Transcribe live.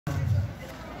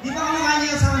Di ba kamukha niya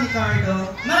yung asawa ni Cardo?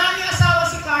 Maraming asawa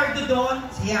si Cardo doon.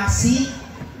 Si Yasi.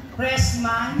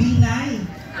 Pressman. Binay.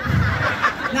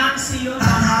 Nancy yun,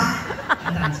 tama?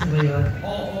 Nancy ba yun?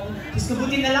 Oo. Gusto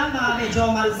buti na lang na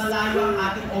medyo malayo ang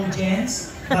ating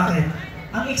audience. Bakit?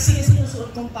 Ang iksi na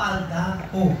sinusuot kong palda.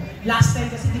 Oh. Last time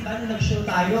kasi di ba nung nag-show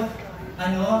tayo,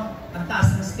 ang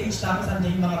taas ng stage tapos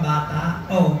andyan yung mga bata.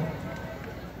 Oh.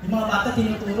 Yung mga bata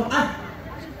tinuturo,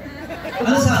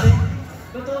 Ano sabi?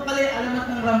 totoo pala yung alamat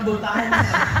ng rambutan.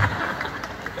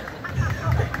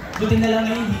 Buti na lang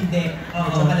ngayon hindi.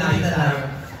 Medyo malayo tayo.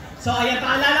 So ayan,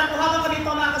 paalala po habang kami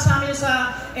po makasama nyo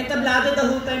sa entablado, the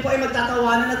whole time po ay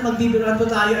magtatawanan at magbibiruan po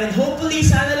tayo. And hopefully,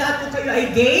 sana lahat po kayo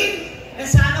ay game. And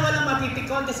sana walang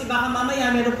mapipikon kasi baka mamaya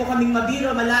meron po kaming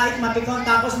mabiro, malait, mapikon,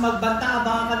 tapos magbanta,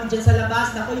 abangan kami dyan sa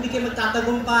labas. Naku, hindi kayo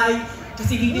magtatagumpay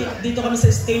kasi dito kami sa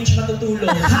stage matutulog.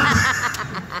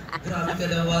 Grabe ka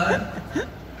naman.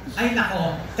 Ay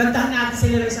nako, kantahan natin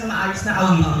sila isang maayos na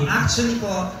awitin. Actually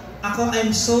po, I'm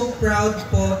so proud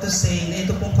po to say na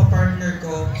ito pong kapartner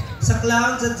ko sa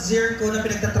Clouds at Zirco na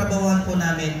pinagtatrabahuhan po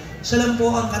namin. Siya lang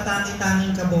po ang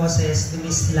katangi-tanging kaboses ni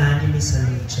Miss Lani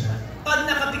Misalucha. Pag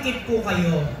nakapikit po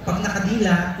kayo, pag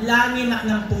nakadila, langinak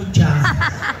ng putya.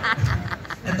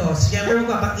 Ito, siyempre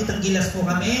magpapakitang gilas po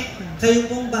kami. Kayo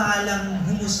pong bahalang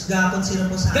humusga kung sino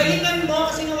po sa akin. Galingan mo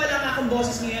kasi nga wala nga akong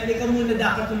boses ngayon. Ikaw muna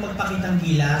dapat yung magpakitang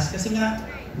gilas. Kasi nga,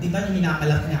 di ba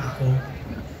minamalak niya ako?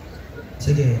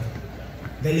 Sige.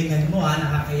 Galingan mo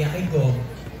nakakayakin ko.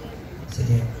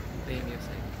 Sige.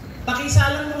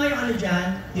 Pakisalang mo ngayon ano dyan?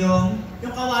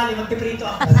 Yung kawali, magpiprito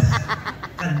ako.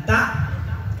 Kanta.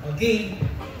 Okay.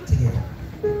 Sige.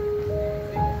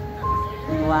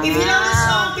 Wow. If you know the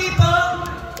song, people,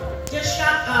 just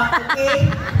shut up, okay?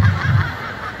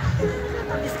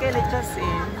 Miss Kelly Chazz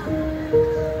eh.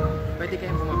 Pwede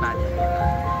kayong bumabati.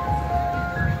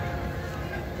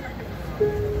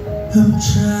 I'm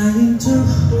trying to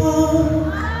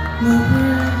hold my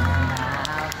breath.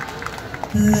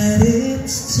 Let it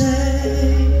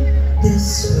stay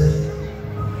this way.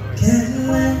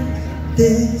 Can't let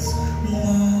this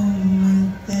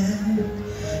moment end.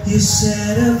 You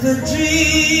set up a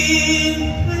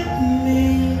dream with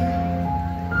me,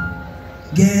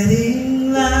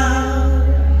 getting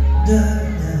louder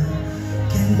now.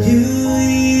 Can you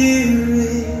hear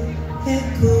it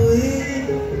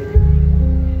echoing?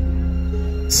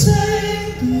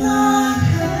 Take my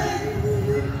hand,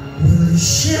 will you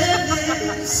share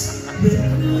this with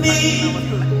me?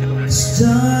 'Cause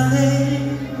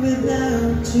darling,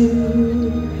 without you,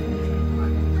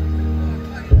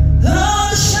 all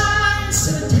the shines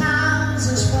of towns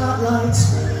and spotlights,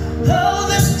 all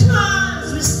the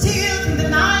stars we steal from the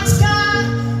night sky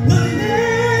will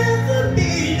never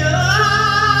be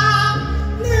enough,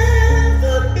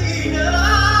 never be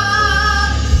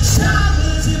enough.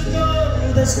 Showers of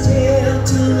gold are still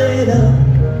too little.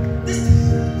 This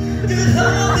could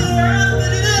hold the world,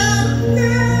 but it'll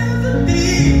never be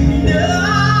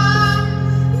enough,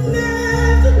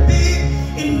 never be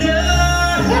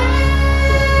enough.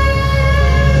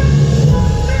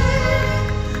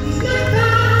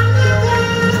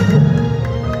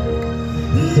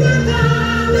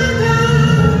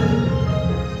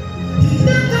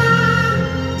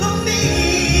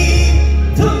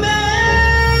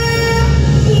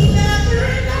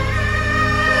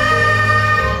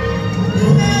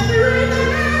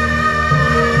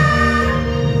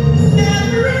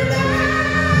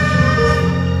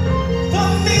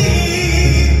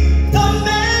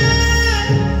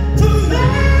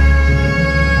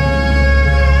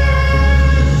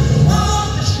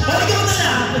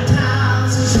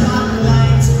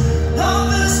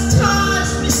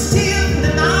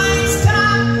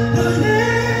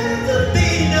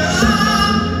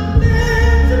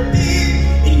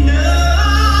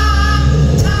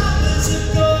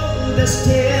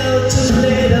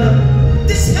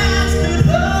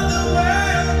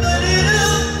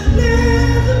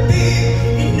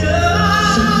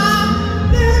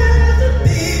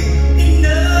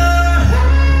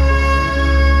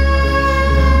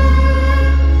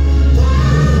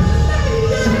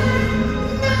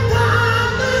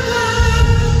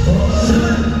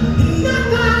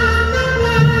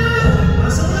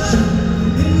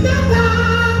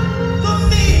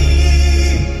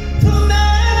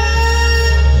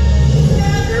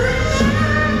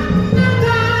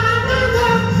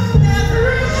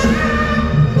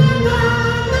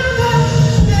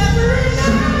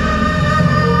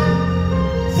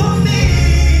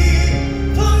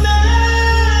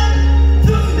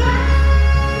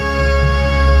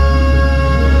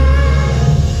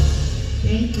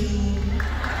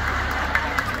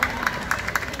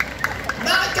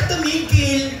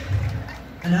 tumigil?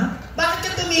 Ano? Bakit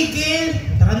ka tumigil?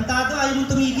 Tarantado, ayaw mong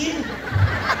tumigil.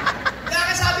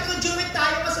 Kakasabi ko, duet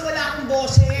tayo kasi wala akong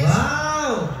boses.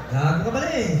 Wow! Gago ka pala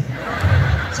eh.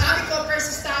 Sabi ko,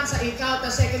 first stanza ikaw,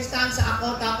 tapos second stanza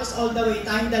ako, tapos all the way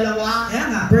tayong dalawa. Kaya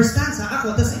nga, first stanza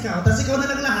ako, tas ikaw na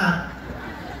lang lahat.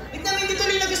 Tignan mo, hindi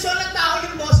tuloy nagustuhan ng tao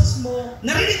yung boses mo.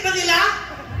 Narinig ba nila?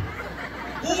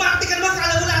 Umarte ka naman,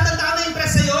 kala mo lahat ng tao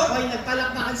na-impress sa'yo? Hoy,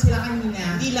 nagpalakpakan sila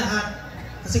kanina. Hindi lahat.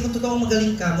 Kasi kung totoong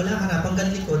magaling ka, mula harap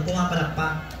hanggang likod,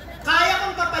 pumapalakpak. Kaya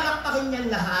kong papalakpakin yan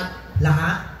lahat.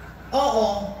 Lahat?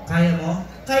 Oo. Kaya mo?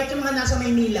 Kahit yung mga nasa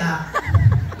Maynila.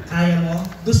 Kaya mo?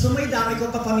 Gusto mo idamay ko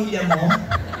pa pamilya mo?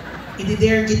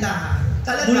 I-dare kita ha.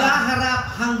 Talaga? Mula harap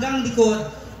hanggang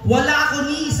likod, wala ako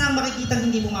ni isang makikitang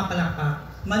hindi pumapalakpak.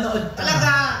 Manood ka.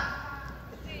 Talaga!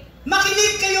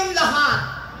 Makinig kayong lahat.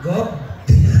 Go!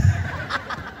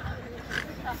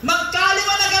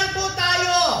 Magkaliwanagan po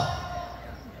tayo.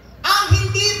 Ang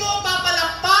hindi mo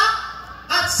papalakpak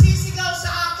at sisigaw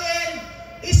sa akin,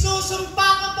 isusumpa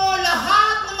ko po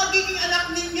lahat ng magiging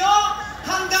anak ninyo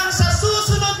hanggang sa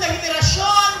susunod na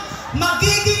henerasyon,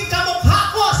 magiging kamukha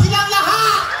ko silang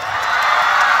lahat.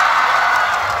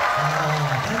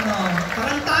 Ano?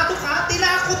 Tarantado ka?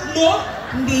 Tinakot mo?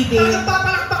 Hindi din. Talagang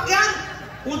papalakpak yan!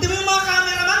 Ultimo yung mga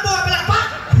cameraman, pumapalakpak!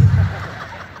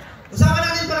 Usapan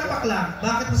natin palakpak lang.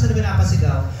 Bakit mo sila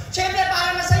pinapasigaw? Siyempre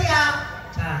para masaya.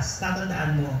 Chazz,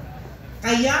 tatandaan mo.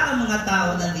 Kaya ang mga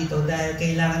tao nandito dahil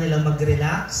kailangan nilang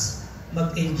mag-relax,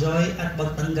 mag-enjoy at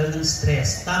magtanggal ng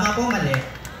stress. Tama po, mali?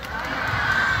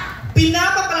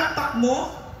 Pinapapalakpak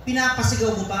mo,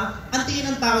 pinapasigaw mo pa, ang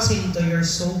tingin ng tao sa dito, you're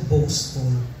so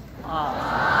boastful.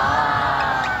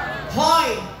 Hoy!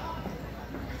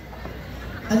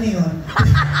 Ano yun?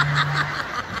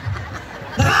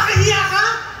 Nakakahiya ka?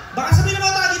 Baka sabihin ng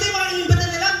mga tao dito, yung mga inimbatan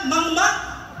nila, mangmang,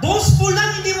 boastful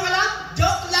lang, hindi mo alam?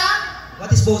 Joke lang!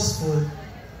 What is boastful?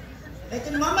 Ito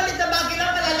naman, malit na bagay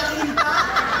lang, malalakihin pa.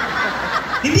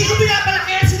 Hindi ko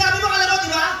pinapalaki, sinabi mo, alam mo,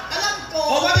 di ba? Alam ko.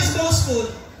 Oh, what is boastful?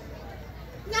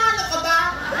 Ano ka ba?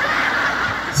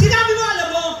 Sinabi mo, alam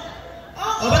mo.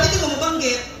 Oo. O, ba't hindi mo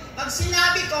mabanggit? Pag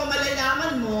sinabi ko,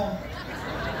 malalaman mo.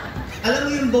 Alam mo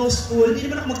yung boastful? Hindi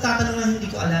naman ako magtatanong na hindi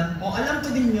ko alam. O, alam ko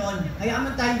din yun. Hayaan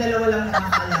man tayong dalawa lang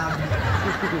nakakaalam.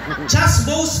 Just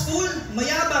boastful,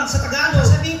 mayabang sa Tagalog.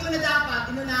 Sabihin ko na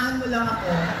dapat, inunahan mo lang ako.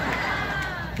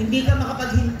 Hindi ka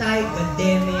makapaghintay,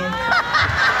 goddammit.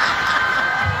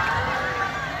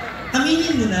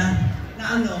 Aminin mo na, Na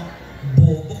ano?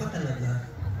 bobo ka talaga.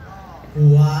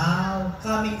 Wow!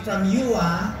 Coming from you,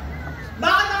 ah.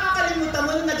 Bakit nakakalimutan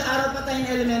mo nung nag-aaral pa tayo ng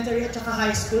elementary at saka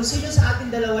high school, sino sa ating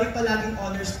dalawa'y palaging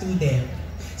honor student?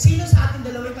 Sino sa ating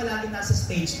dalawa'y palaging nasa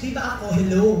stage? Di ba ako?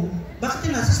 Hello? Bakit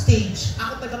yung nasa stage?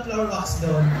 Ako taga-floor wax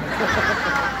doon.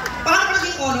 Paano ka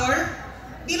naging honor?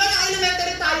 Di ba yung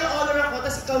elementary tayo, honor ako,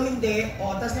 tapos ikaw hindi?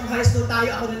 O, tapos nung high school tayo,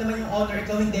 ako na naman yung honor,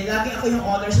 ikaw hindi. Lagi ako yung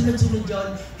honor, sunod-sunod yun.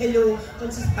 Hello?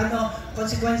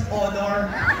 Consequence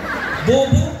honor.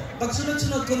 Bobo? Pag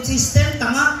sunod-sunod, consistent,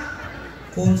 tanga.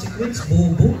 Consequence,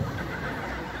 bobo.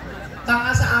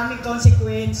 Tanga sa aming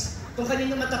consequence. Kung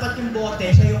kanino matapat yung bote,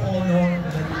 siya yung honor.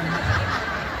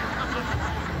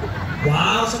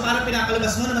 Wow, so parang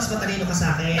pinapalabas mo na mas matalino ka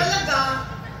sa akin. Talaga?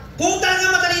 Kung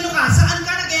talaga matalino ka, saan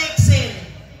ka nag-e-excel?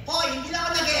 Hoy, hindi lang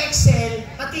ako nag-e-excel,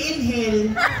 pati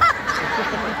inhale.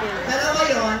 Dalawa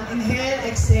yun, inhale,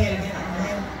 exhale.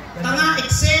 Ganyan. Tanga,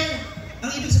 excel.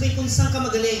 Ang ibig sabihin kung saan ka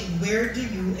magaling, where do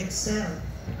you excel?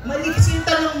 Malikis yung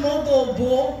tanong mo,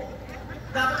 bobo.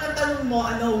 Dapat ang tanong mo,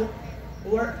 ano,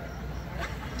 where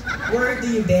do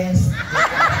you best?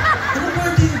 Ano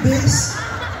where do you best?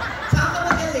 Saan ka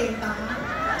magaling, tama?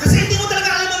 Kasi hindi mo talaga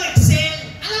alam ang excel.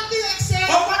 Alam ko yung Excel.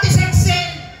 Oh, what is excel?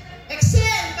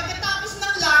 Excel! Pagkatapos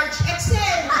ng large,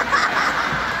 Excel!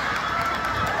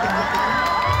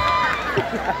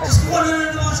 Diyos ko, ano na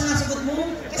naman ang sinasagot mo?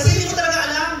 Kasi hindi mo talaga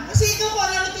alam. Kasi ikaw kung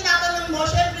ano tinatanong mo,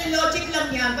 syempre logic lang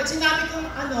yan. Pag sinabi kong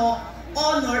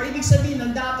honor, ibig sabihin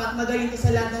nun dapat magaling ka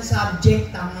sa lahat ng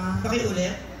subject, tama?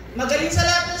 Pakiulit. Magaling sa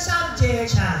lahat ng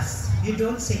subject. Chazz, you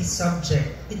don't say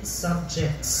subject. It's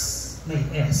subjects. May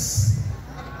S.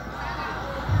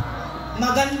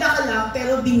 Maganda ka lang,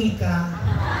 pero bingi ka.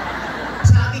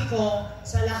 Sabi ko,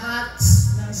 sa lahat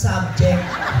ng subject.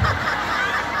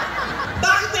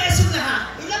 Bakit may S yung lahat?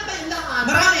 Ilan ba yung lahat?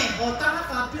 Marami. O, tama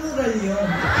ka, plural yun.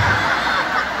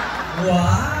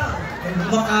 Wow!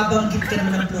 Makabanggit ka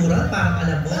naman ng plural, parang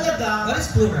alam mo. Talaga? What is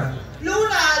plural?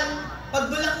 Plural, pag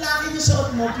bulaklakin yung suot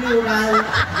mo, plural.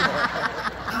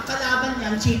 Ang kalaban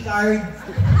niyan, chicard.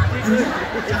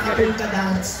 Tsaka polka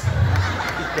dance.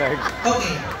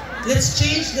 Okay, let's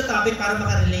change the topic para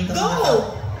makarelate ang mga tao. Go!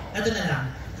 Ito na lang.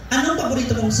 Anong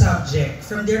paborito mong subject?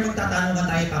 From there, magtatanong ka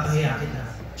tayo, papahiya kita.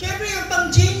 Siyempre yung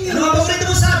pang-genius. Ano ang paborito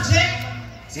mong subject?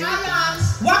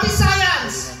 Science. What is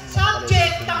science?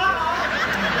 Subject. Tama ka.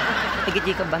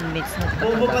 Tigit ka bandmates na.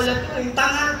 Bobo pala ito eh.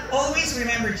 Tanga, always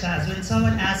remember, Chaz, when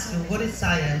someone asks you what is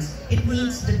science, it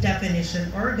means the definition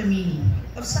or the meaning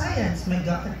of science. My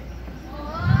God.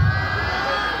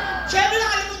 Siyempre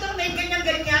nakalimutan na yung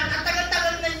ganyan-ganyan. Ang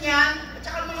tagal-tagal na niyan. At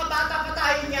saka mga bata pa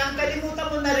tayo niyan. Kalimutan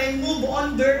mo na rin. Move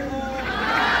on, girl.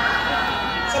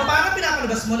 So, paano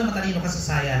pinapalabas mo na matalino ka sa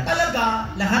science?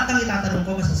 Talaga. Lahat ng itatanong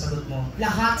ko, masasagot mo.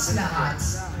 Lahats.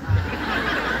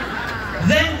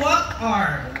 Then, what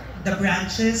are the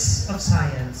branches of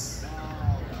science?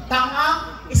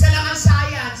 Tanga, isa lang ang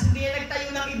science. Hindi yan nagtayo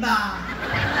ng iba.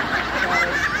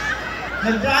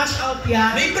 Nag-branch out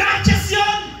yan. May branches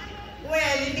yun!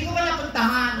 Well, hindi ko ba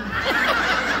napuntahan?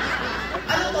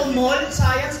 Ano to, mall?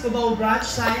 Science? Cubao branch?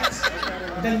 Science?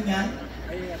 Ganyan?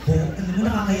 Ano mo,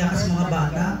 nakakaya ka sa mga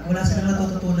bata? Wala silang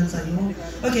natututunan sa iyo.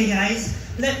 Okay guys,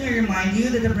 let me remind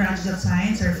you that the branches of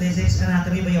science are physics,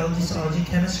 anatomy, biology, zoology,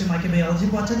 chemistry, microbiology,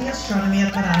 botany, astronomy,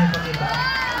 at marami pang iba.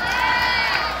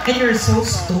 And you're so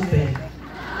stupid.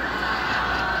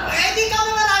 Eh, di ka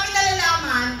mo marami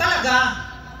nalalaman. Talaga?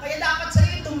 Kaya dapat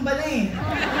sa'yo tumba na eh.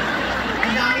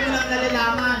 Ang dami mo lang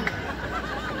nalalaman.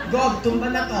 Gog, tumba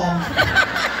na to.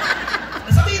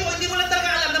 Sabihin mo, hindi mo lang talaga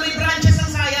alam na may branches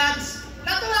ng science.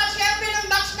 Natural, syempre ng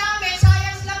batch namin,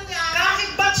 science lang yan. Kahit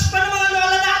batch pa ng mga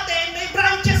lola natin, may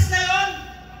branches na yon.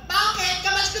 Bakit?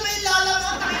 Kamas ko ba yung lola mo?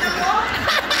 Takina mo?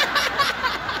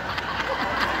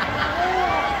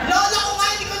 Lola ko nga,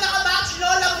 hindi ko nakabatch.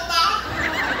 Lola mo ba?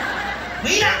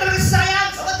 Mahirap talaga sa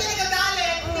science. O ba't ka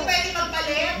nagagalit? Hindi pwede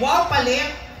magpalit? Wow,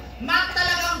 palit. Math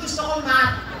talaga ang gusto ko,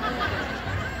 math.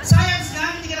 Science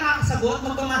nga, hindi ka nakakasagot,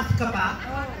 magpamath ka pa.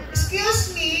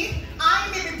 Excuse me,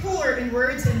 I may be poor in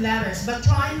words and letters, but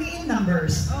try me in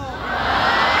numbers.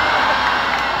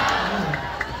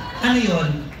 Ano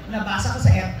yon? Nabasa ko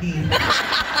sa FB.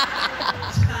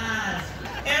 Chaz,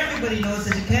 everybody knows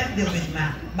that you can't deal with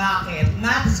math. Bakit?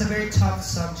 Math is a very tough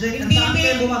subject. Hindi, Ang dami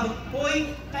kayo babe. bumabagpoy.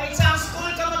 Kahit sa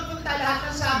school ka magpunta, lahat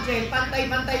ng subject,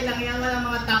 pantay-pantay lang yan, walang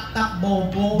mga tap-tap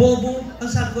bobo. Bobo, ang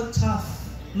sagot tough.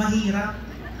 Mahirap.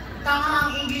 Tanga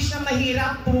ang English na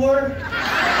mahirap, poor.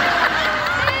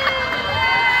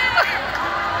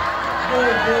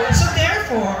 Bobo. So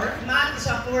therefore, Math is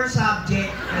a poor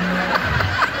subject.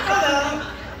 well,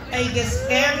 I guess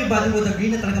everybody would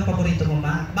agree na talagang paborito mo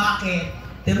math. Bakit?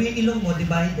 Pero yung ilong mo,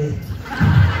 divided.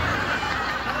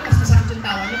 Ako mas masakit yung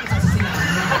tawa niyo kaysa sa sinabi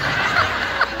niyo.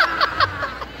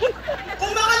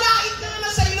 Kung makalait ka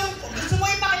naman sa ilong ko, gusto mo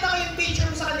ipakita ko yung picture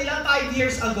mo sa kanila 5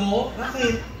 years ago?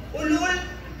 Bakit? Ulul,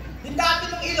 yung dati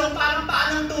mong ilong parang paa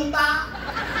ng tuta.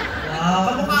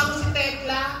 Wow. Kamukha mo si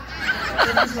Tekla. Ano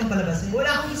gusto mong palabasin? Wala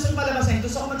akong gustong palabasin.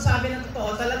 Gusto ko magsabi ng totoo.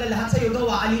 Talaga lahat sa'yo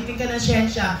gawa. Alipin ka ng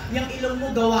siyensya. Yung ilong mo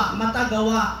gawa. Mata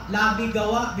gawa. Labi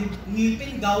gawa.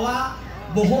 Ngipin gawa.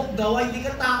 Buhok gawa. Hindi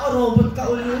ka tao. Robot ka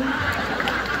ulul.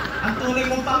 Ang tunay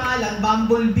mong pangalan,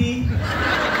 Bumblebee.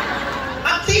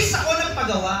 At least ako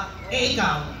nagpagawa. Eh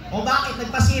ikaw? O bakit?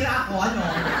 Nagpasira ako. Ano?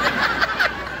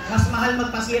 Mas mahal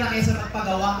magpasira kaysa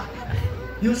magpagawa.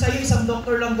 Yung sa'yo, isang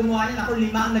doktor lang gumawa niyan. Ako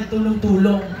 5 ang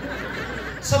nagtulong-tulong.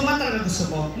 So math talaga gusto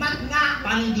mo? Mat nga.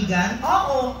 Panindigan?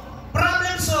 Oo.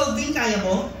 Problem solving kaya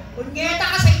mo? Kunyeta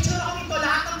ka sa itsura ko nito.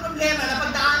 Lahat ng problema,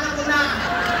 napagdaanan ko na.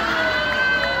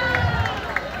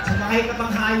 Sumakay ka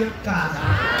pang hayop ka.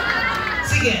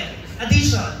 Sige,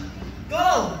 addition.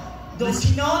 Go! Don't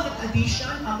you know that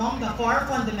addition among the 4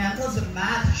 fundamentals of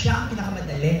math, siya ang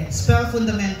pinakamadali? Spell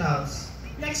fundamentals.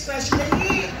 Next question,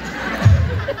 dali!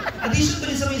 Addition,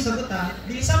 bilisan mo yung sagot ha.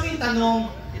 Bilisan mo yung tanong.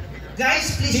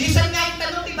 Guys, please. Bilisan nga yung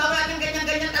tanong, di ba wala nang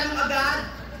ganyan-ganyan tanong agad?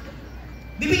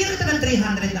 Bibigyan kita ng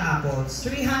 300 na apples.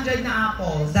 300 na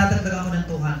apples. Dadagdagan ko ng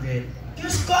 200.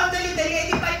 Diyos ko, ang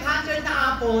dali-dali, 500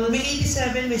 na apples. May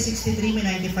 87, may 63, may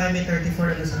 95, may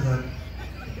 34 na sagot.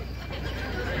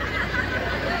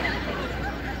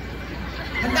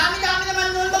 Ang dami-dami naman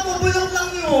nun, mabubulong lang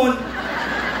yun.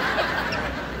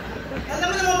 Alam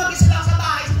mo naman mag-isa lang sa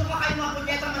bahay, sino ka kayo mga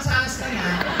punyetang masanas na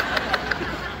yan?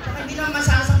 Saka hindi naman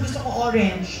masanas ang gusto ko,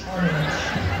 orange. Orange.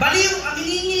 Baliw, ang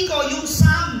hinihingi ko, yung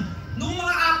sum nung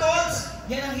mga apples.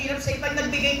 Yan ang hirap sa'yo. Pag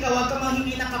nagbigay ka, huwag ka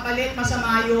manghingi ng kapalit,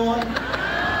 masama yun.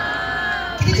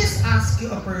 Can I just ask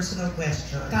you a personal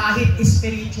question? Kahit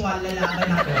spiritual, lalaban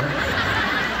ako.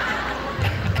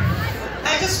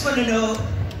 I just want to know,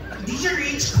 did you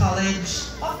reach college?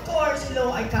 Of course,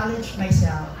 hello, I college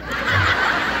myself.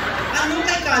 Anong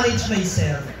kay college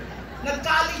myself?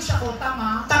 Nag-college ako,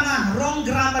 tama? Tanga, wrong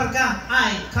grammar ka.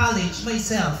 I college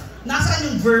myself. Nasaan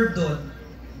yung verb doon?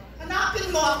 Hanapin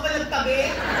Hanapin mo ako ba nagtabi?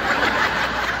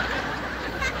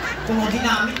 Kung mo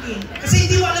ginamit eh. Kasi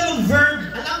hindi mo alam ang verb.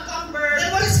 Alam ko ang verb.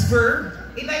 Then what is verb?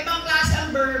 Iba-ibang klase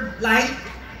ang verb. Like,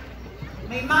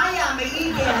 May maya, may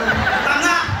eagle.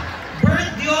 tanga,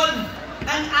 bird yun.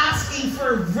 I'm asking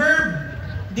for verb.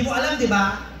 Di mo alam, di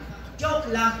ba?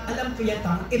 Joke lang, alam ko yan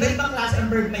tang. Iba-ibang klase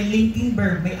ang verb. May linking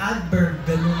verb, may adverb,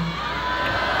 ganun.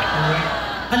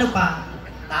 Ano pa?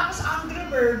 Tapos angry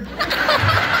verb.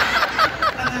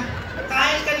 Tanga,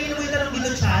 kahit kanino mo itanong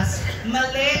dito, chazz,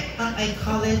 mali ang I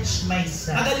college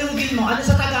myself. Tagalogin mo, ano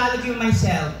sa Tagalog yung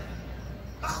myself?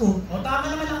 Ako? O tama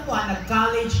naman ang kuha,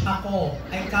 nag-college ako.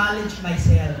 I college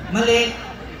myself. Mali.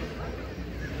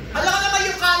 Alam ko naman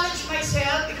yung college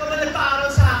myself, ikaw ba nagpa-aral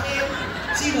sa akin?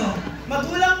 Sino?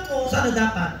 Magulang ko. So ano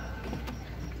dapat?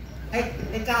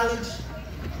 I college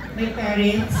my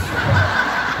parents.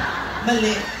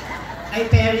 Mali. I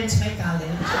parents my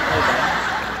college.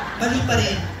 Mali pa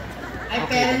rin. I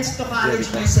parents to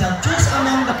college myself. Choose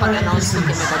among the Pag-announce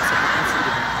parentheses. natin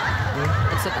na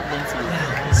nagsukat din sila.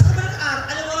 Sa kabilang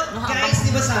alam mo, guys,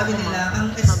 di ba sabi nila,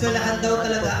 ang eskwelahan daw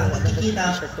talaga ang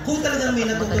nakikita kung talagang may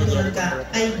natututunan ka,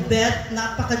 I bet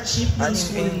napaka-cheap ng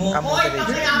school mo. Hoy,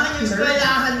 pangmayaman yung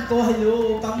eskwelahan ko. Hello.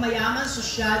 Pangmayaman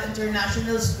Social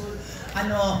International School.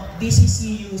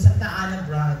 DCCU, Santa Ana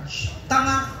Branch.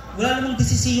 Tanga, wala namang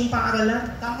DCC yung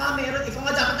paaralan. Tama, meron. Ikaw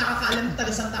nga dapat nakakaalam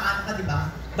taga Santa Ana ka, di ba?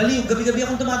 Baliw, gabi-gabi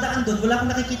akong dumadaan doon, wala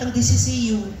akong nakikitang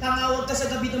DCCU. Tangawag ka sa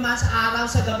gabi dumaan sa araw,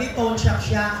 sa gabi phone shop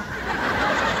siya.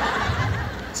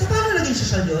 So paano naging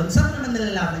social yun? Saan naman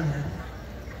nalalaman niya?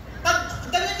 Pag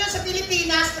ganun yun sa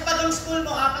Pilipinas, kapag ang school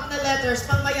mo, 4 na letters,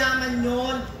 pang mayaman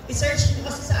yun. I-search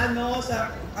mo kasi sa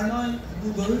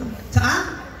Google.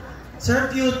 Saan?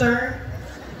 Sir Pewter.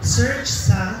 Search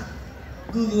sa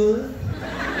Google.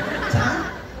 Saan?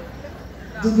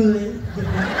 Google.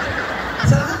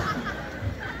 Saan?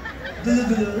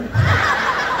 Google.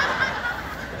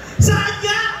 Saan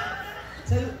nga?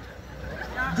 Sa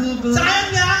Google. Saan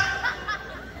nga?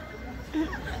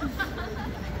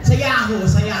 Sa Yahoo.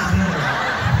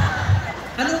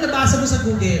 Anong nabasa mo sa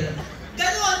Google?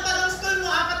 Ganon, parang school mo,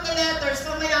 4 na letters,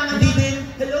 pang mayaman Hindi yun. din.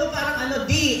 Hello, parang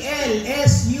D, L,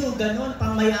 S, U, ganon,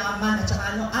 pang mayaman. At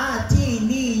saka T,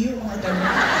 N, U, mga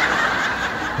ganon.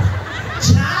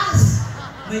 Chazz!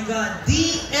 My God,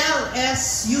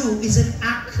 DLSU is an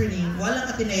acronym. Walang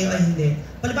Ateneo ay hindi.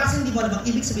 Palibasa hindi mo alam ang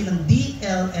ibig sabihin ng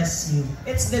DLSU.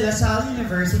 It's De La Salle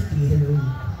University. Hello.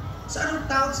 So anong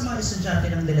tawag sa mga estudyante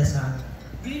ng De La Salle?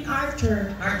 Green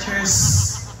Archer. Archers.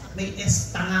 May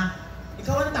S, tanga.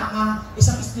 Ikaw ang tanga.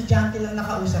 Isang estudyante lang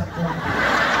nakausap ko.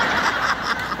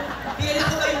 Pila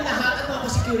ko kayong lahat. Ako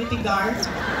security guard.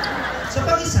 So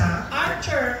pag isa,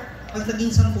 Archer. pag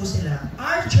naging 10 sila,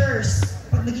 Archers.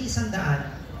 pag naging 100,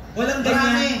 Walang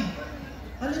marami. ganyan.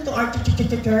 Ano to?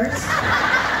 Archers?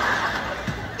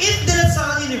 If De La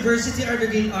Salle University are the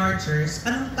Green Archers,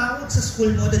 anong tawag sa school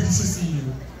mo, the DCCU?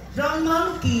 Brown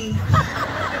Monkey.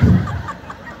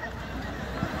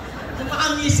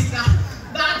 Kumaka-music ka.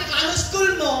 Bakit ikaw? Ano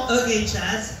school mo? Okay,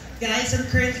 Chazz. Guys, I'm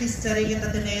currently studying at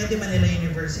Ateneo de Manila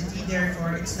University.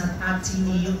 Therefore, it's not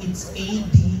Ateneo, it's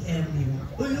ADMU.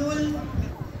 Ulul.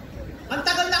 Ang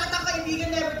tagal na kitang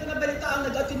kaibigan, never ko nabalitaan,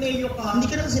 nag-Ateneo ka.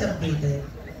 Hindi ka na kasi updated.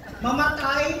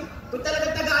 Mamatay. Kung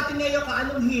talagang taga-Ateneo ka,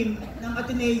 anong hymn ng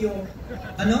Ateneo?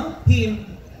 Ano? Hymn.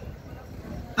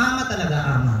 Ama talaga,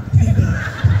 ama.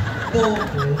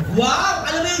 Wow!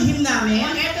 Alam mo yung hymn namin?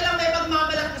 Ito lang may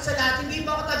pagmamalak ko sa lahat. Hindi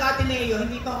pa ako taga-Ateneo,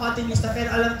 hindi pa ako Atenista, pero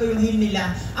alam ko yung hymn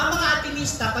nila. Ang mga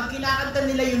Atenista, pag kinakanta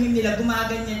nila yung hymn nila,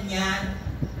 gumaganyan yan.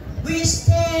 We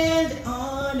stand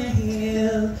on a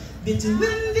hill between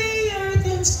the earth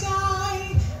and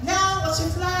sky. Now as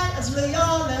we fly, as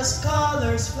Loyola's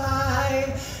colors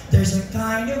fly, there's a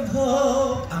kind of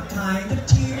hope, a kind of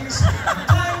tears, a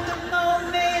kind of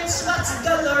moments. What's the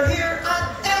color here at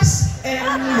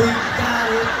SM? We've got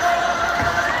it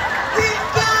all. We've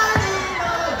got it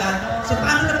all. Ganon. So,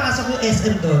 paano napasok yung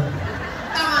SM doon?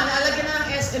 Tama, nalagyan na ng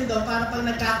SM doon para pag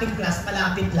nag-cutting class,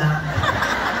 malapit lang.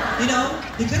 You know,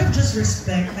 you could have just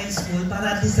respect my school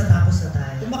para at least natapos na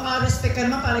tayo. Kung maka-respect ka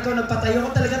naman, para ikaw nagpatayo,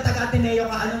 kung talagang taga-Ateneo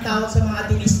ka, anong tawag sa mga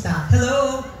Atenista?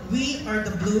 Hello, we are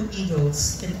the Blue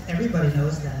Eagles, and everybody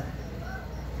knows that.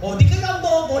 O, di kayo ang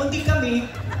bobo, hindi kami.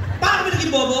 Paano ba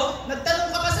naging bobo? Nagtanong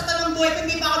ka pa sa tanong buhay, kung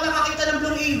hindi pa ako nakakita ng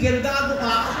Blue Eagle, gago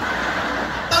ka.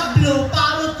 Pag blue,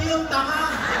 parrot yung tanga.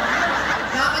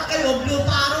 Dapat kayo, blue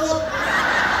parrot.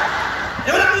 Eh,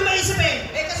 wala kami maisip eh!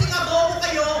 Eh, kasi nga bobo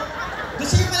kayo.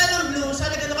 Gusto niyo pala ng blue,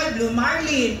 sana gano'n kayo, blue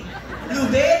marlin,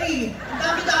 blueberry. Ang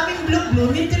dami-daming blue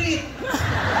nitrit.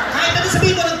 Kahit ano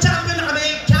sabihin mo, nag-champion na kami!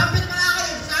 Champion pa nga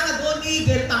kayo, sana gold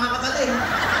eagle, tanga ka pala eh.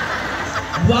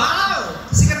 Wow!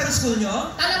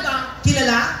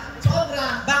 Kilala?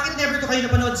 Sobra. Bakit never to kayo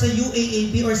napanood sa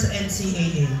UAAP or sa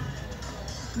NCAA?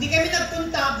 Hindi kami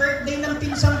nagpunta, birthday ng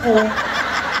pinsan ko.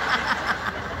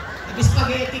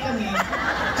 Nag-spaghetti kami.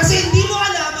 Kasi hindi mo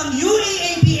alam ang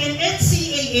UAAP and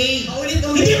NCAA.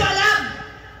 Paulit-ulit. Hindi mo alam!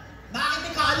 Bakit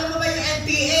ikaw alam mo ba yung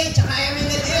NPA tsaka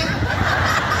MNLF?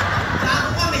 Bago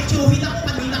ka, may tsuhin ako,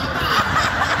 kanina ka pa.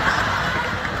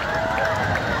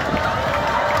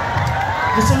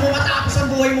 Gusto mo matapos ang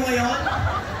buhay mo ngayon?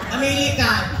 Mamili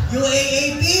ka,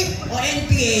 UAAP o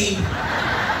NPA?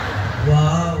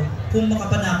 Wow! Kung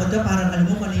makapanakot ka, parang alam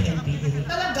mo kung ano yung NPA.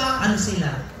 Talaga? Ano sila?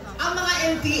 Ang mga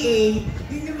NPA,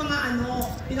 yun yung mga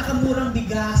pinakamurang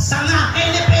bigas. Tanga!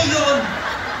 NFA yun!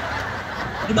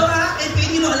 Di ba nga, NPA,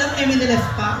 hindi mo alam MNLF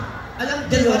pa? Alam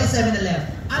ko Then what yun. is MNLF?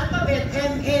 Alphabet,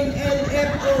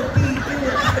 MNLFOP.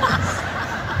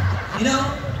 You know,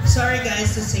 sorry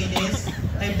guys to say this.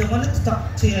 I don't want to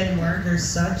talk to you anymore. You're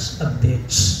such a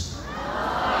bitch.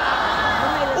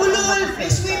 Ulol!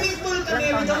 May swimming pool kami,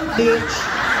 we don't bitch.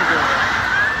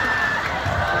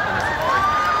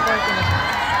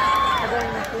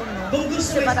 Kung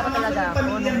gusto mo, isama mo yung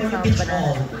pamilya mo, yung bitch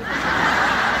all.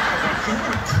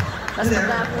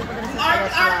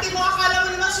 Arte mo, akala mo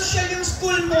naman social yung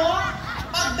school mo?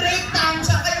 Pag break time,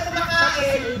 saan kayo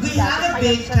kumakain? We have a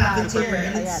big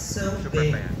cafeteria and it's so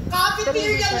big.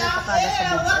 Cafeteria lang?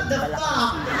 What the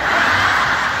fuck?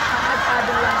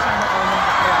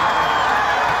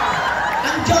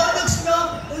 Ang jologs nyo,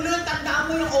 ulul, tandaan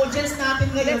mo yung audience natin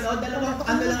ngayon, no? Dalawang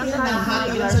ano lang yun, nahalo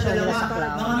yun sa dalawa.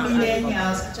 Mga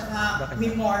millennials at saka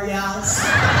memorials.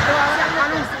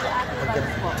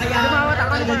 Kaya,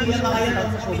 hindi mga yan,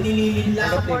 pinililin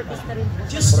lang.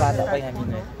 Diyos ko.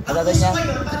 Ang gusto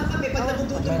ngayon, parang kami, pag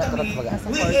nagugutom kami,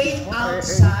 we ate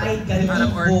outside, galing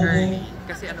bobo.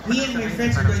 Me and my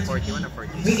friends are going to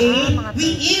eat. We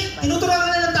eat? Tinuturuan ka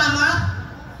na ng tama?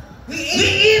 We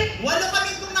ate! Walo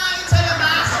kami kumain sa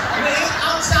labas. We ate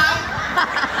outside.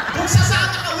 Kung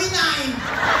sasama ka, we nine.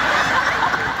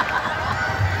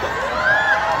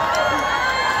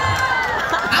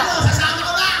 Ano, sasama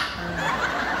ka ba?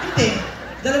 Hindi.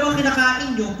 Dalawang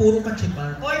kinakain nyo, puro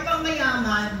kachipan. Hoy, pang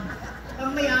mayaman.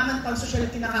 Pang mayaman, pang social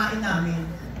kinakain namin.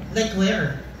 Like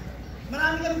where?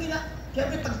 Marami kami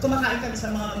Siyempre, pag kumakain kami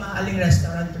sa mga mahaling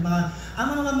restaurant,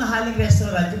 ang mga mahaling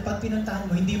restaurant, yung pag pinuntahan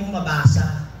mo, hindi mo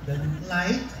mabasa. Ganun.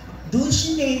 Like?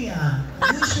 Dulcinea,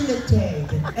 Dulcinete,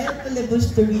 El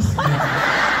Filibusterismo.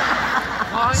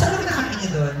 Saan mo kinakain nyo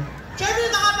doon?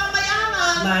 Siyempre, mga pang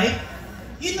mayaman. Like?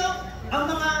 You know, ang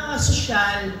mga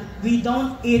social, we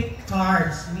don't eat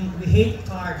carbs. We hate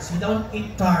carbs. We don't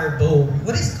eat carbo.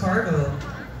 What is carbo?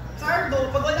 Carbo,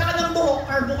 pag wala ka ng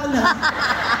buhok, carbo ka na.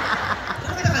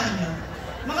 Ano kinakain nyo?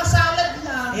 Mga salad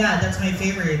lang. Yeah, that's my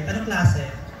favorite. Anong klase?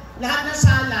 Lahat ng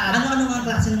salad. Ano mga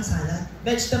klase ng salad?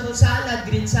 Vegetable salad,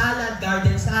 green salad,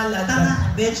 garden salad.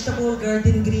 Tama, vegetable,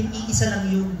 garden, green, iisa lang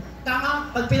yun. Tama,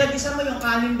 pag pinag-isa mo yung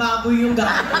kanin baboy yung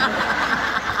garden.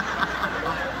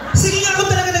 Sige nga, kung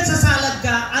talaga nagsasalad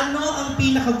ka, ano ang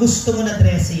pinakagusto mo na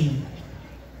dressing?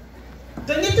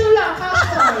 Ganito lang,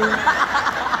 casual.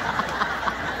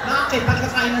 Bakit? Pag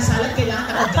kakain ng salad, kailangan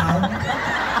naka-gown?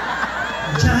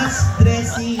 Chazz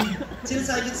dressing.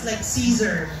 Sinasabi it's like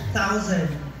Caesar, 1,000,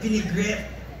 vinaigrette.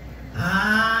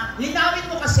 Linawin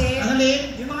mo kasi. Ang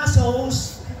alin? Yung mga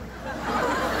sauce.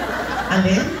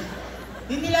 Alin?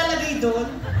 Yung nilalagay doon.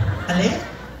 Alin?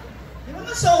 Yung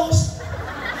mga sauce.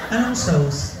 Anong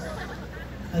sauce?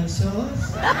 Ay,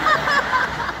 sauce?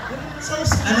 Yung mga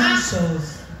sauce na. Anong sauce?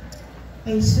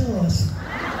 Ay, sauce.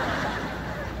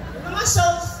 Yung mga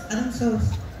sauce. Anong sauce?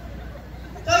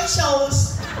 Soy sauce.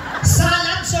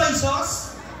 Salad soy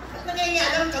sauce? At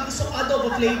nangyayari ka, gusto ko adobo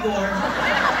flavor.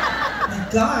 My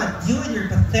God, you and your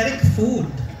pathetic food.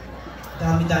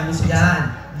 Dami-dami sa Yan.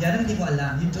 Yan ang hindi mo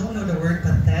alam. You don't know the word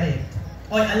pathetic.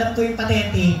 Oy, alam ko yung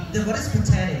pathetic. Then what is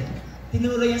pathetic?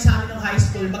 Tinuro yan sa amin ng high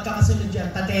school, magkakasunod yan.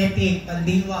 Pathetic,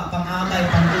 pandiwa, pang-amay,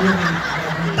 pang-uri.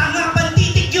 Tanga,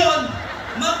 pantitik yun!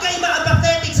 Magkaiba ang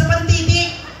pathetic sa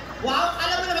pantitik! Wow,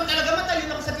 alam mo naman talaga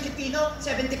matalino ko sa Pilipino.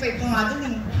 75 ko nga dun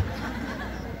eh.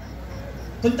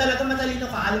 Kung talaga matalino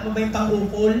ka, alam mo ba yung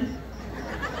pang-ukol?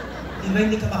 Di ba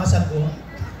hindi ka makasagot?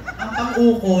 Ang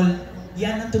pang-ukol,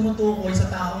 yan ang tumutukoy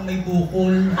sa taong may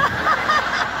bukol.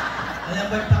 Alam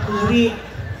mo yung pang-uri?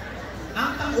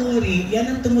 Ang pang-uri,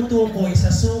 yan ang tumutukoy sa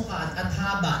sukat at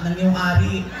haba ng iyong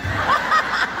ari.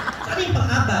 Ano yung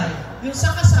pang-abay? Yung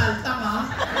sa kasal, tama?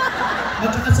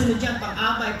 Magkakasunod yan,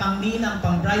 pang-abay, pang-ninang,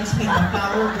 pang-bridesmaid,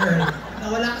 pang-power girl.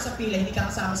 Nawala ka sa pila, hindi ka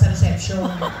kasama sa reception.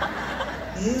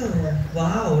 Ew,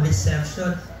 wow,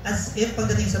 reception. As if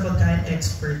pagdating sa pagkain,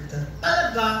 expert ka.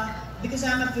 Talaga, because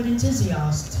I'm a food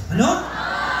enthusiast. Ano?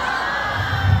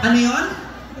 Ano yun?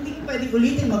 Hindi ko pwedeng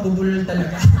ulitin, mabubulol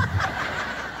talaga.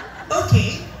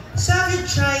 Okay. So have you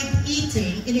tried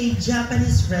eating in a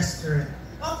Japanese restaurant?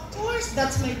 Of course,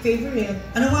 that's my favorite.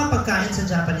 Ano mga pagkain sa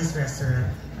Japanese restaurant?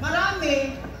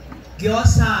 Marami.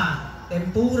 Gyoza,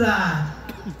 tempura,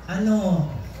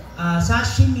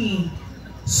 sashimi.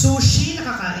 Sushi,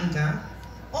 nakakain ka?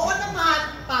 Oo naman,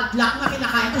 padlock na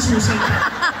kinakain ko sushi.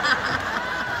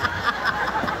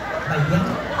 Bayan.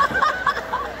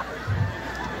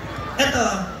 Eto,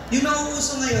 yung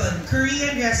nauuso ngayon,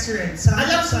 Korean restaurant.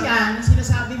 Alam ko yan,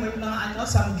 sinasabi mo yung mga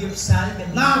samgyeopsal,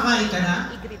 ganyan. Nakakain ka na?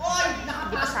 Oy,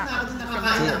 nakapasok na ako doon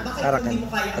nakakain na. Bakit Arakan. hindi mo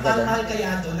kaya? Ang mahal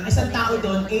kaya doon. Ang isang tao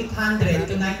doon, 800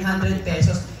 to 900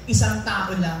 pesos. Isang tao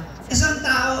lang. Isang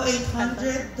tao,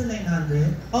 800 to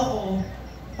 900? Oo.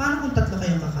 Paano kung tatlo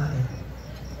kayong kakain?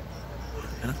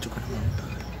 Anak, tsuka naman.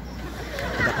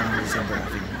 Kada ka ng December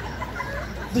natin.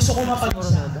 Gusto ko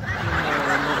mapag-isa.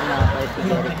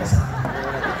 Ayun, may kasama.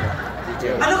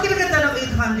 Anong kinaganda ng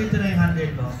 800 to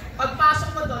 900 mo? Pagpasok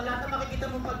mo doon, lahat na makikita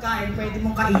mong pagkain, pwede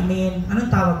mong kainin. Anong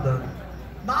tawag doon?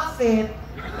 Buffet.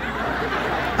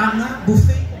 Tanga?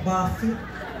 Buffet? Buffet?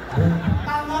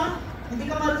 Tama? Hindi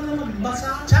ka marunong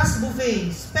magbasa? Chazz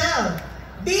buffet. Spell.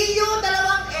 B-U,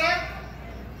 dalawang F.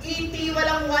 E-T,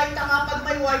 walang Y. Tanga pag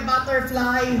may Y,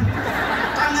 butterfly.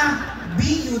 Tanga.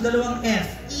 B-U, dalawang F.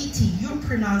 E-T. You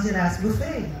pronounce it as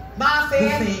buffet. Buffet.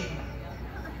 Buffet.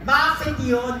 Buffet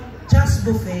yun. Chazz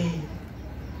buffet.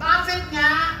 Buffet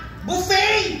nga.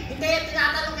 Buffet! Hindi,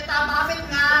 tinatanong kita, buffet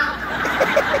nga.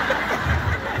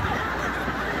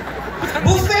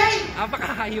 Buffet!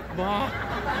 Apakahayop mo.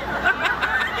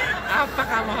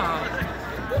 Apakamahal.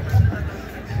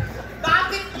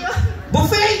 Buffet yun.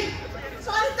 Buffet! So,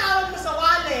 ano tawag mo sa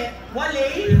wallet?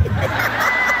 Wallet?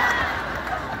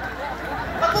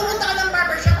 Pag pumunta ka ng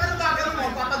barbershop, ano gagawin mo?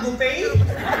 Papagupay?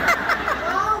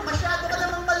 Wow, masyado ka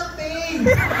namang malupay.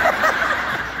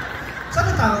 Saan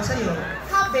ang tawag sa'yo?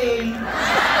 Habay.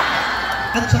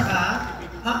 At saka,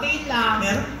 Habay lang.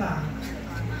 meron pa.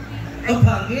 Ang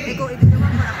bagay.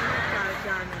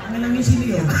 Ano lang yung sino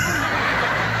yun?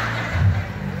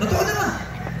 Totoo naman.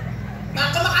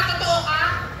 Kung makatotoo ka,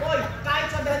 oy, kahit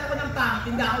sabihan ako ng pangit,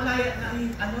 hindi ako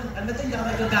hindi ako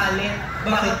nagagalit.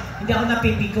 Bakit? Hindi ako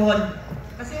napipikon.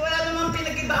 Kasi wala namang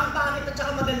pinag-iba ang pangit at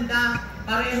saka maganda.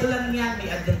 Pareho lang yan. May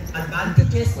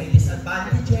advantages, may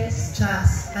disadvantages.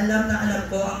 Chazz, alam na alam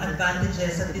ko ang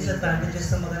advantages at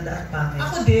disadvantages ng maganda at pangit.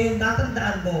 Ako din.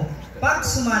 Tatandaan mo, pag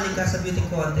sumali ka sa beauty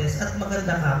contest at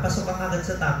maganda ka, pasok ka agad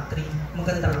sa top 3.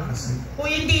 Maganda ka kasi. Kung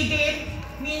hindi din,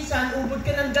 minsan ubod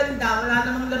ka ng ganda, wala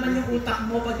namang laman yung utak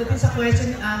mo. Pagdating sa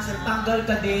question and answer, tanggal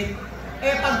ka din.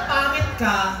 Eh, pag pangit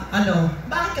ka,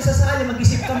 bakit ka sasali?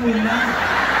 Mag-isip ka muna.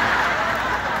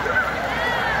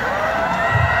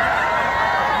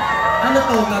 Ano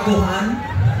to, gaguhan?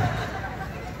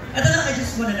 Ito lang, I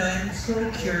just wanna know, I'm so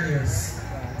curious.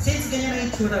 Since ganyan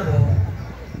ang itsura mo,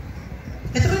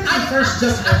 ito ba yung first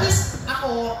job mo? At least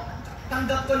ako,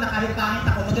 tanggap ko na kahit pangit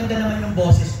ako, maganda naman yung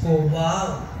boses ko.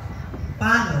 Wow!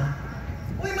 Paano?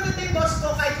 Uy, maganda yung boses ko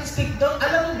kahit yung stick doon.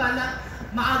 Alam mo ba na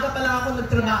maaga pa lang ako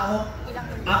nagtrabaho.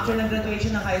 After ng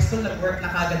graduation ng high school, nag-work na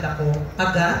kagad ako.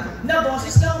 Agad? Na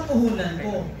boses lang ang puhunan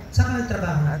ko. Saan ka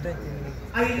nagtrabaho?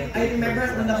 I remember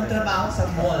nung nagtrabaho sa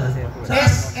mall. Sa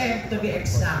SM to be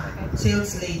exact.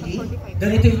 Sales lady?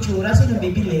 Ganito yung tsura, sino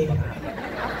bibili?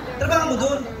 Trabaho mo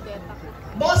dun?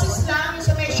 Boses lang yung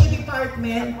sa may shoe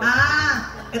department.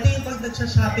 Ito yung pag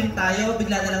nagsha-shopping tayo,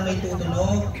 bigla na lang may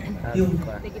tutunog. Yung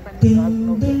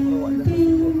ding, ding,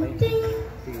 ding, ding.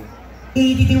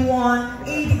 81,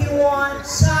 81,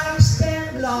 size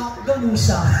 10 block,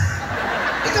 gamusa.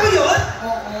 Ikaw yun?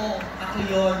 Oo, ako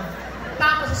yun.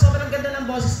 Tapos, sa sobrang ganda ng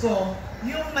boses ko,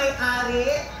 yung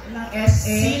may-ari ng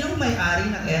SM. Sinong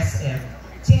may-ari ng SM?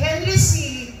 Si Henry C.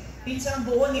 Pinsang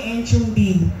buo ni Enchong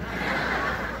B.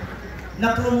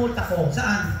 Na-promote ako.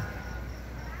 Saan?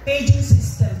 Paging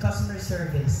system, customer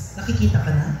service. Nakikita ka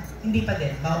na? Hindi pa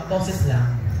din, boses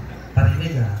lang.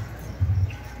 Parinig ah.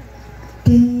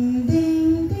 Ding,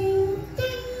 ding, ding,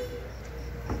 ding.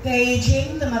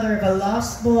 Paging the mother of a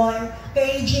lost boy.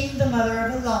 Paging the mother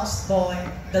of a lost boy.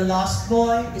 The lost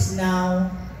boy is now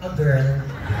a girl.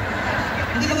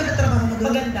 Hindi maganda trabaho mo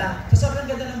doon? Maganda. Kasi sobrang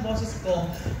ganda ng boses ko.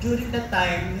 During that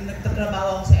time, nung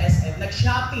nagtatrabaho ako sa SM,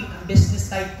 nag-shopping ang business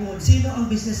tycoon. Sino ang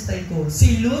business tycoon?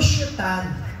 Si Lucio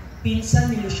Tan,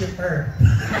 pinsan ni Lucifer.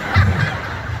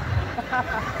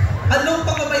 Anong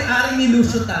pagmamay-ari ni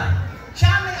Lucio Tan?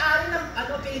 Siya may-ari ng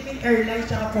Philippine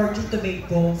Airlines at Fortune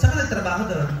Tobacco. Saan ka nagtrabaho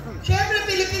doon? Siyempre,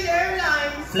 Philippine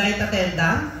Airlines. Flight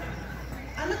attendant?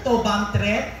 Ano to, bomb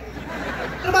threat?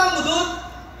 Trabaho mo doon?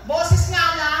 Boses nga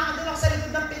lang, andun ako sa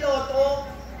likod ng piloto.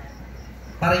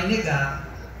 Parinig ah.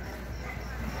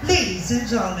 Ladies and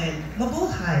gentlemen,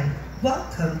 mabuhay.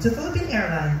 Welcome to Philippine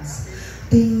Airlines.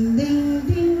 Ding, ding,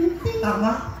 ding, ding.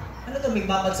 Tama? Ano to, may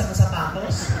babagsak na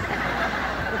sapatos?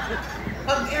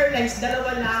 Pag airlines,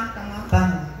 dalawa lang, tama?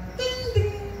 Paano? Ding,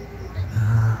 ding.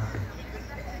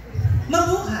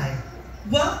 Mabuhay.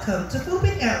 Welcome to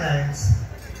Philippine Airlines.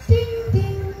 Ding,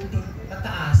 ding, ding.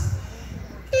 Mataas.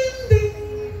 Ding, ding.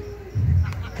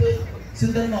 Ding.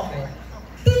 Sundan mo ako.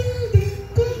 Ding, ding,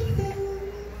 ding, ding.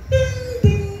 Ding,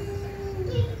 ding.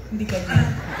 Hindi ka dyan.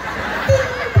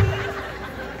 Ding, ding.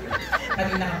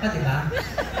 Kanina ka pa, di ba?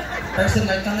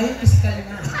 Personal ka ngayon, physical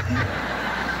nga.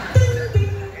 Ding,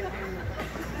 ding.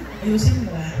 Ayusin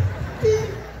mo. Ding.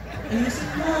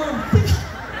 Ayusin mo. Ding.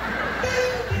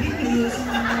 Ayusin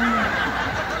mo.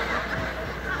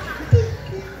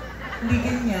 Hindi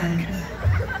ganyan.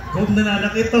 Huwag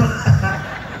nanalak ito.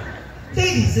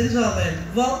 Ladies and gentlemen,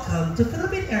 welcome to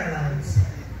Philippine Airlines.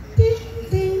 Ding,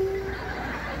 ding.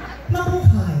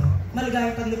 Mabuhay.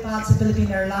 Maligayang paglipad sa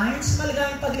Philippine Airlines.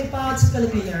 Maligayang paglipad sa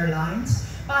Philippine Airlines.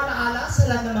 Paalaala sa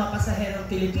lahat ng mga pasaherong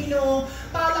Pilipino.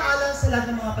 Paalaala sa lahat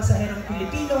ng mga pasaherong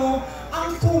Pilipino. Ang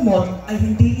kumot ay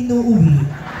hindi inuuwi.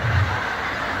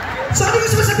 So ano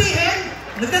gusto mo sabihin?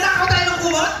 Nagnanakaw tayo ng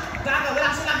kumot? Gaga, wala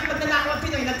kasi lagi magnanakaw ang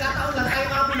Pinoy. Nagkataon lang tayo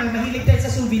mga Pinoy, mahilig tayo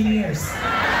sa souvenirs.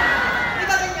 Di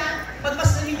ba ganyan?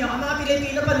 Pagmasdan ninyo, ang mga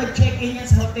Pilipino pa nag-check-in yan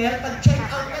sa hotel, pag-check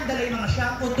out yan, dala yung mga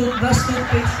shampoo, toothbrush,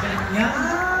 toothpaste, ganyan.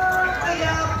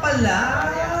 Kaya pala.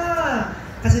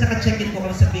 Kasi naka-check-in po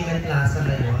kami sa Vegan Plaza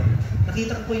ngayon.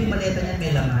 Nakita ko po yung maleta niya,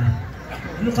 may laman.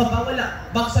 Ano ka ba? Wala.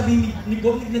 Baka sabihin ni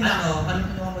Gob, Ano? Anong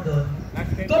kinuha mo doon?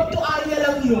 Gob, tuwalya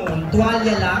lang yun.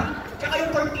 Tuwalya lang? Tsaka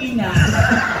yung cortina.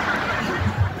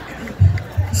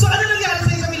 So ano nangyari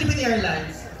sa'yo sa Philippine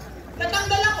Airlines?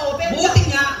 Natanggal ako, pero Buti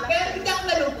nga. Pero hindi ako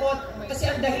nalungkot. Kasi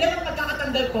ang dahilan ng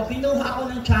pagkakatanggal ko, pinuha ako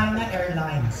ng China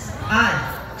Airlines. Ay,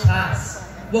 chazz.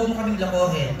 Huwag mo kaming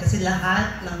lokohin kasi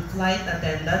lahat ng flight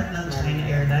attendant ng China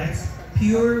Airlines,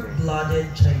 pure-blooded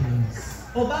Chinese.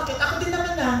 O bakit? Ako din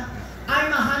naman na.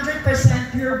 I'm 100%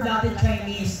 pure-blooded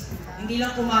Chinese. Hindi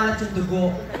lang kumalat yung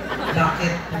dugo.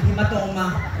 Bakit?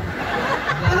 Hematoma.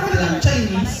 Ano ka yung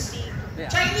Chinese?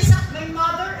 Chinese, my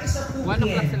mother is a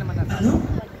Pukin. Ano?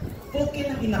 Pukin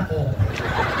ang ina ko.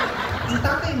 Ang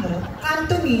tatay mo?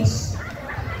 Cantonese.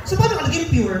 So paano ka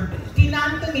naging pure?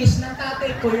 Kinantonese ng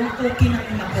tatay ko yung Pukin ang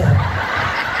ina ko.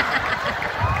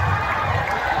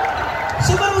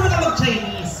 So marunong ka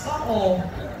mag-Chinese? Oo.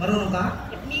 Marunong ka?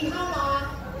 Ni hao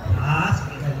ma.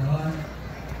 Sige ganon.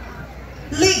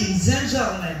 Ladies and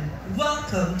gentlemen,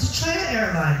 welcome to China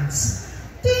Airlines.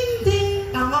 Ding ding!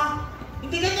 Tama.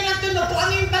 Hindi ganyan lang tunog. Kung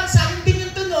ano yung bansa, yung din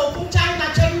yung tunog. Kung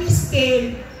China, Chinese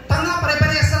din. Tanga,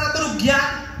 pare-parehas na natunog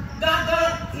yan.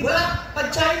 Gaga. Iba. Pag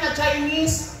China,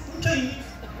 Chinese. Yung Chinese.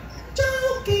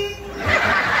 Joking.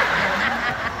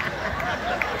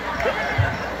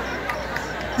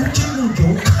 Yung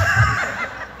joke.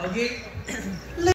 Okay?